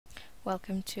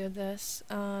Welcome to this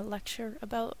lecture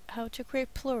about how to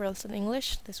create plurals in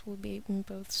English. This will be in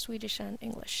both Swedish and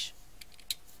English.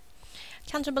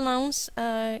 Countable nouns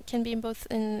can be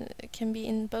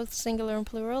in both singular and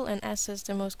plural, and s is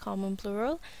the most common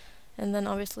plural. And then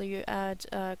obviously you add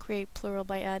create plural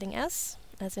by adding s,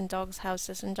 as in dogs,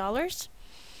 houses, and dollars.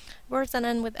 Words that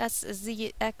end with s,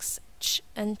 z, x, ch,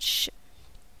 and ch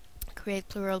create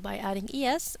plural by adding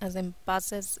es, as in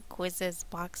buses, quizzes,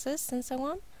 boxes, and so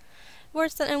on.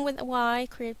 Words that end with y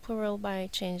create plural by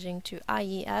changing to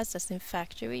ies, as in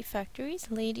factory,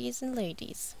 factories, ladies, and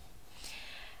ladies.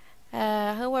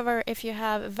 However, if you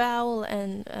have vowel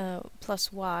and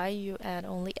plus y, you add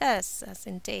only s, as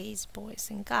in days, boys,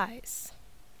 and guys.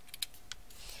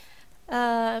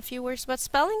 A few words about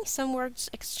spelling. Some words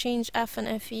exchange f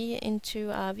and fe into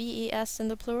ves in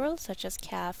the plural, such as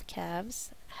calf,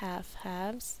 calves, half,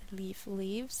 halves, leaf,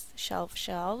 leaves, shelf,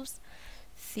 shelves,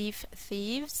 thief,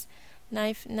 thieves,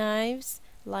 knife, knives,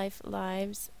 life,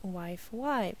 lives, wife,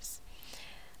 wives.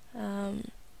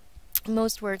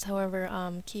 Most words, however,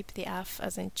 keep the f,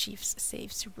 as in chiefs,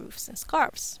 safes, roofs, and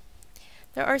scarves.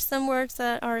 There are some words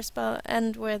that are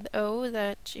end with o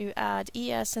that you add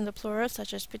es in the plural,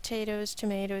 such as potatoes,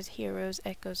 tomatoes, heroes,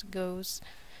 echoes, goes,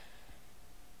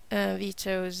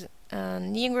 vetoes,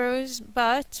 negroes,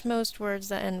 but most words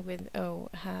that end with o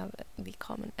have the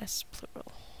common s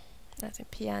plural, as in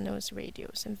pianos,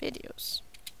 radios, and videos.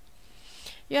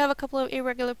 You have a couple of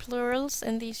irregular plurals,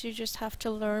 and these you just have to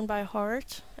learn by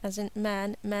heart, as in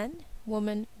man, men,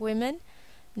 woman, women.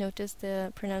 Notice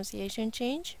the pronunciation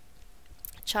change.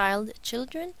 Child,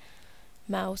 children,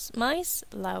 mouse, mice,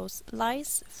 louse,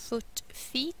 lice, foot,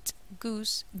 feet,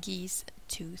 goose, geese,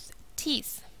 tooth,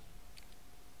 teeth.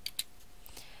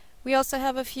 We also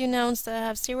have a few nouns that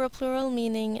have zero plural,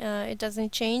 meaning it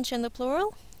doesn't change in the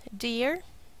plural. Deer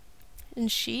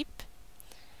and sheep.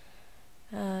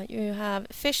 You have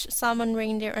fish, salmon,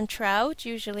 reindeer, and trout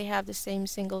usually have the same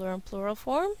singular and plural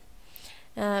form.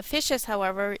 Fishes,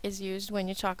 however, is used when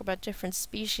you talk about different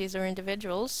species or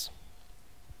individuals.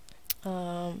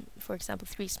 For example,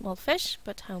 3 small fish,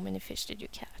 but how many fish did you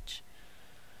catch?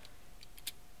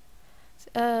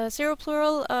 Zero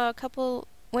plural,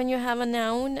 when you have a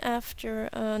noun after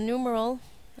a numeral,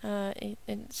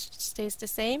 it stays the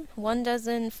same. 1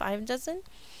 dozen, 5 dozen,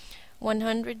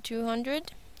 100,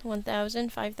 200,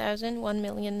 1,000, 5,000, 1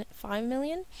 million, 5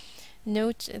 million.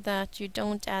 Note that you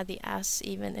don't add the s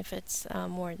even if it's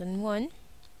more than 1.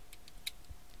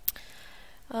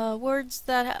 Words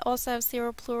that also have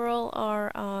zero plural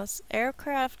are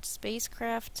aircraft,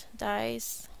 spacecraft,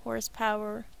 dice,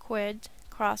 horsepower, quid,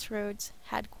 crossroads,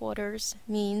 headquarters,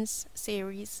 means,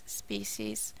 series,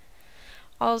 species.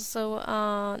 Also,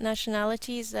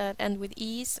 nationalities that end with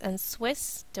 "-ese" and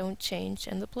Swiss don't change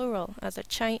in the plural, as a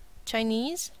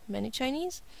Chinese, many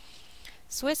Chinese,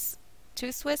 Swiss,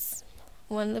 2 Swiss,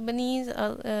 1 Lebanese,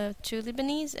 2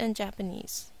 Lebanese, and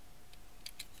Japanese.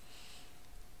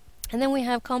 And then we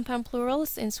have compound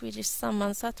plurals, in Swedish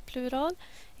sammansatt plural.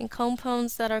 In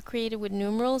compounds that are created with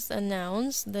numerals and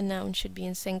nouns, the noun should be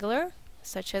in singular,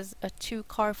 such as a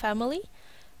 2-car family,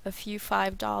 a few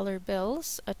 $5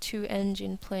 bills, a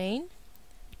 2-engine plane,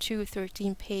 2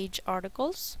 13-page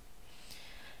articles.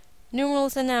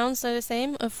 Numerals and nouns are the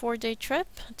same, a 4-day trip,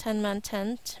 10-man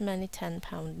tent, many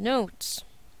 10-pound notes.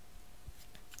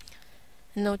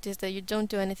 Notice that you don't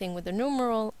do anything with the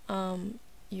numeral,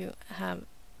 you have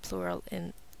plural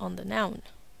on the noun.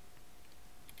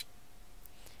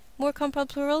 More compound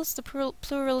plurals. The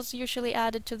plurals usually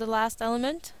added to the last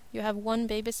element. You have 1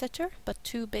 babysitter, but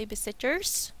 2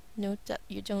 babysitters. Note that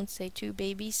you don't say 2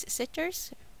 babies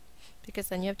sitters, because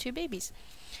then you have 2 babies.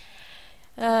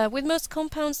 With most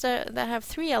compounds that have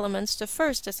 3 elements, the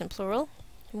first is in plural.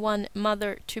 1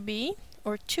 mother to be,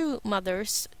 or 2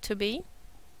 mothers to be.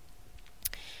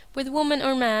 With woman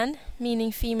or man,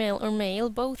 meaning female or male,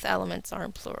 both elements are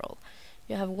in plural.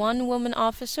 You have 1 woman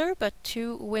officer, but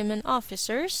 2 women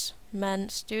officers, men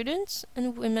students,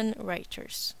 and women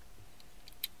writers.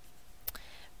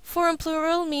 Foreign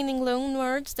plural, meaning loan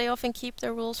words, they often keep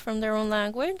their rules from their own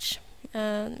language,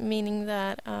 meaning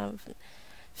that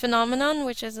phenomenon,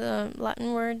 which is a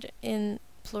Latin word, in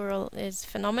plural is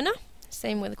phenomena.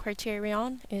 Same with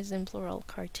criterion, is in plural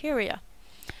criteria.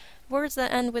 Words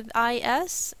that end with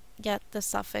is get the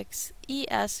suffix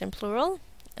es in plural.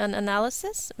 An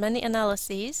analysis, many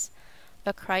analyses.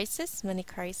 A crisis, many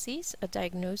crises. A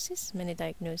diagnosis, many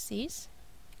diagnoses.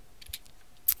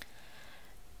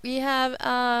 We have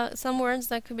some words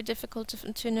that could be difficult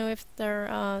to know if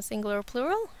they're singular or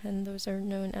plural, and those are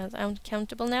known as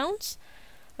uncountable nouns.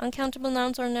 Uncountable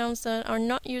nouns are nouns that are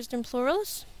not used in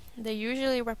plurals. They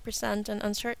usually represent an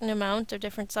uncertain amount of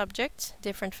different subjects,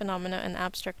 different phenomena, and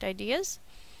abstract ideas.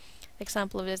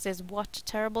 Example of this is what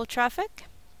terrible traffic.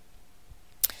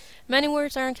 Many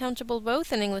words are uncountable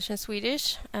both in English and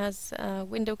Swedish, as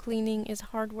window cleaning is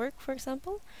hard work, for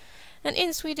example. And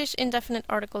in Swedish, indefinite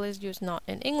article is used not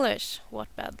in English.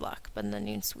 What bad luck. But then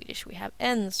in Swedish we have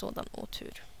en sådan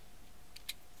otur.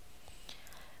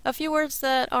 A few words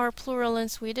that are plural in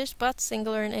Swedish but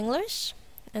singular in English.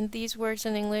 And these words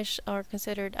in English are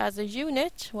considered as a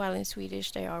unit, while in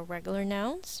Swedish they are regular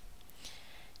nouns.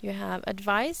 You have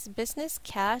advice, business,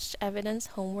 cash, evidence,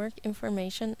 homework,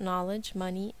 information, knowledge,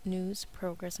 money, news,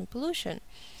 progress, and pollution.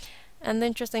 And the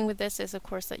interesting with this is, of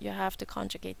course, that you have to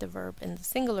conjugate the verb in the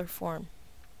singular form.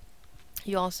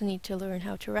 You also need to learn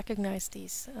how to recognize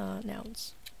these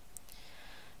nouns.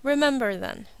 Remember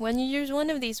then, when you use one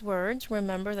of these words,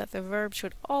 remember that the verb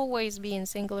should always be in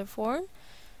singular form.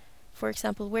 For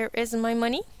example, where is my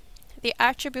money? The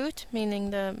attribute, meaning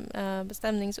the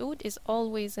bestämningsord, is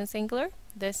always in singular.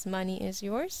 This money is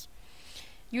yours.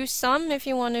 Use some if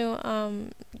you want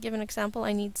to give an example.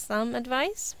 I need some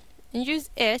advice. And use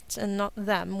it and not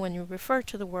them when you refer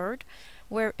to the word.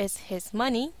 Where is his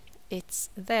money? It's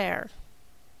there.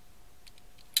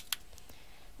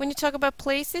 When you talk about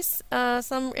places,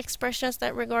 some expressions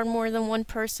that regard more than one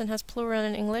person has plural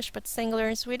in English but singular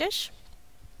in Swedish.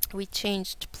 We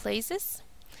changed places.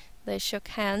 They shook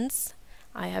hands.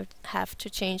 I have to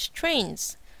change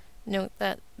trains. Note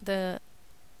that the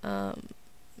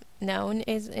noun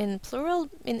is in plural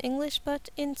in English but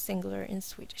in singular in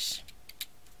Swedish.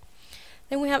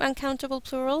 Then we have uncountable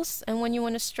plurals, and when you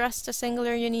want to stress the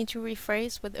singular you need to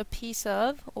rephrase with a piece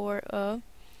of or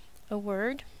a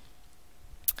word.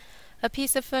 A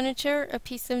piece of furniture, a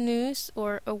piece of news,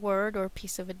 or a word or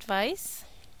piece of advice.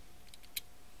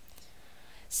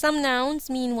 Some nouns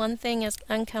mean one thing as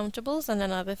uncountables and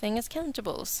another thing as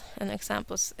countables. And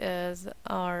examples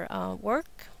are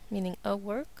work, meaning a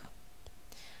work.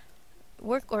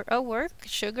 Work or a work.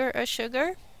 Sugar, a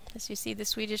sugar, as you see the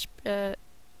Swedish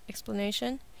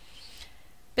explanation.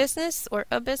 Business or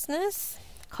a business.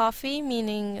 Coffee,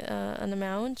 meaning an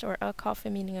amount, or a coffee,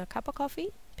 meaning a cup of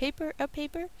coffee. Paper, a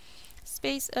paper.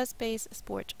 Space, a space.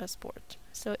 Sport, a sport.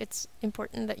 So it's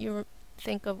important that you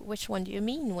think of which one do you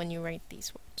mean when you write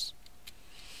these words.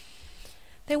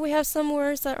 Then we have some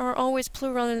words that are always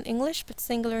plural in English but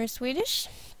singular in Swedish.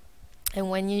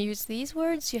 And when you use these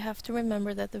words you have to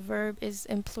remember that the verb is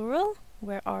in plural.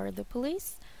 Where are the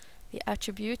police? The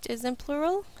attribute is in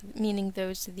plural, meaning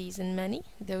those, these, and many.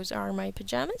 Those are my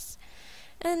pajamas.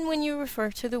 And when you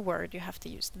refer to the word you have to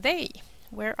use they.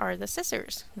 Where are the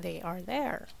scissors? They are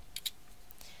there.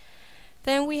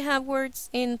 Then we have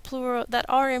words in plural that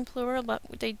are in plural but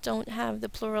they don't have the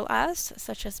plural as,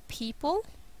 such as people,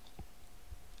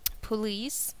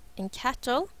 police, and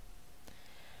cattle.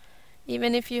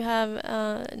 Even if you have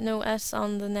no s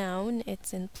on the noun,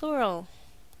 it's in plural.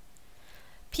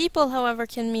 People, however,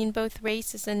 can mean both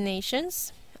races and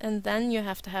nations, and then you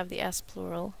have to have the s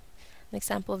plural. An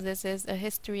example of this is A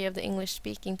History of the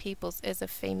English-Speaking Peoples is a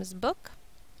famous book.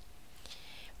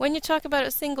 When you talk about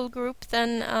a single group,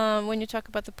 then when you talk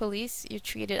about the police, you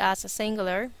treat it as a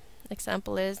singular.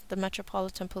 Example is the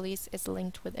Metropolitan Police is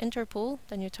linked with Interpol.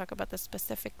 Then you talk about the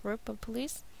specific group of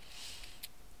police.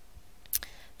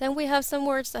 Then we have some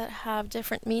words that have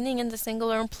different meaning in the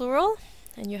singular and plural.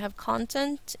 And you have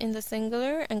content in the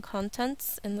singular and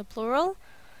contents in the plural.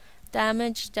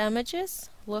 Damage,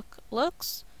 damages. Look,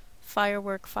 looks.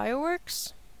 Firework,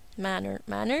 fireworks. Manner,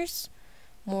 manners.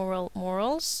 Moral,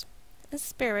 morals. And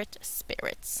spirit,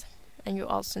 spirits. And you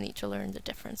also need to learn the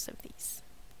difference of these.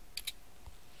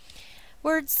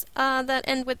 Words that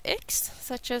end with "ix",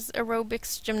 such as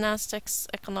aerobics, gymnastics,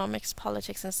 economics,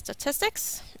 politics, and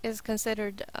statistics, is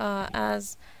considered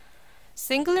as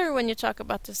singular when you talk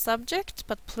about the subject,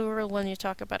 but plural when you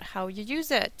talk about how you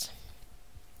use it.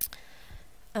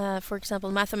 For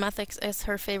example, mathematics is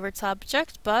her favorite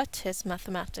subject, but his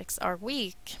mathematics are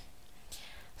weak.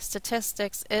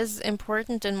 Statistics is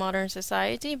important in modern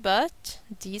society, but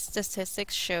these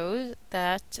statistics show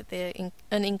that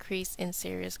an increase in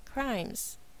serious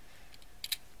crimes.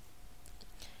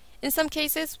 In some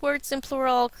cases, words in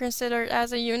plural are considered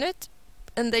as a unit,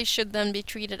 and they should then be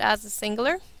treated as a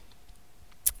singular.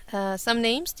 Some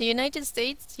names: the United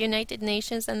States, United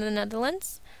Nations, and the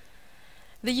Netherlands.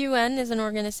 The UN is an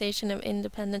organization of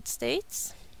independent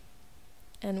states.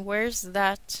 And where's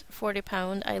that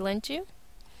 40-pound I lent you?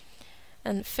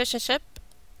 And fish and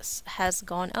chips has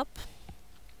gone up.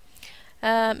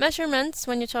 Measurements,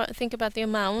 when you think about the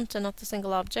amount and not the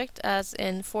single object, as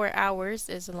in 4 hours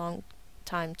is a long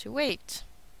time to wait.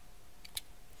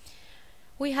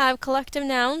 We have collective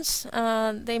nouns.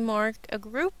 They mark a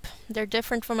group. They're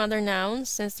different from other nouns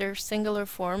since their singular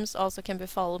forms also can be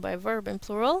followed by a verb in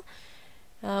plural.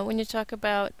 When you talk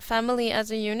about family as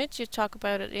a unit, you talk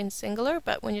about it in singular,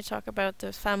 but when you talk about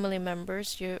the family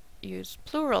members, you use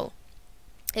plural.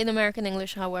 In American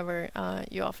English, however,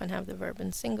 you often have the verb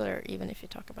in singular, even if you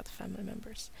talk about the family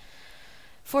members.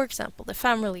 For example, the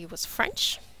family was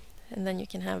French, and then you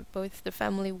can have both the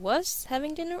family was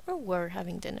having dinner or were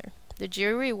having dinner. The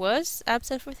jury was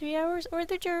absent for 3 hours, or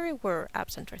the jury were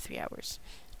absent for 3 hours.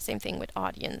 Same thing with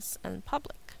audience and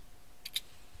public.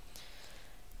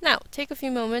 Now, take a few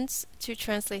moments to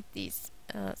translate these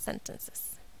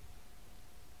sentences.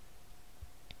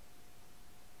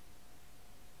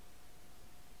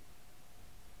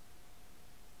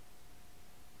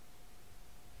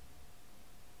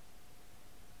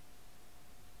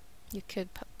 You could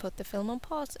put the film on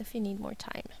pause if you need more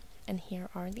time. And here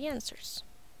are the answers.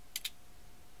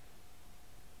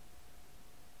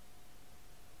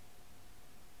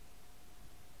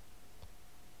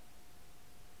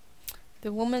 The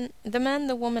man,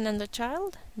 the woman, and the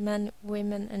child. Men,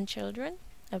 women, and children.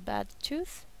 A bad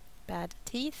tooth. Bad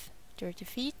teeth. Dirty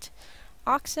feet.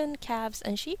 Oxen, calves,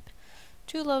 and sheep.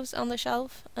 2 loaves on the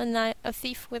shelf. A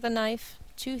thief with a knife.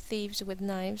 2 thieves with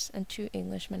knives. And 2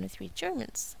 Englishmen and 3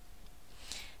 Germans.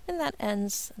 And that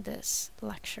ends this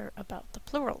lecture about the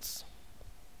plurals.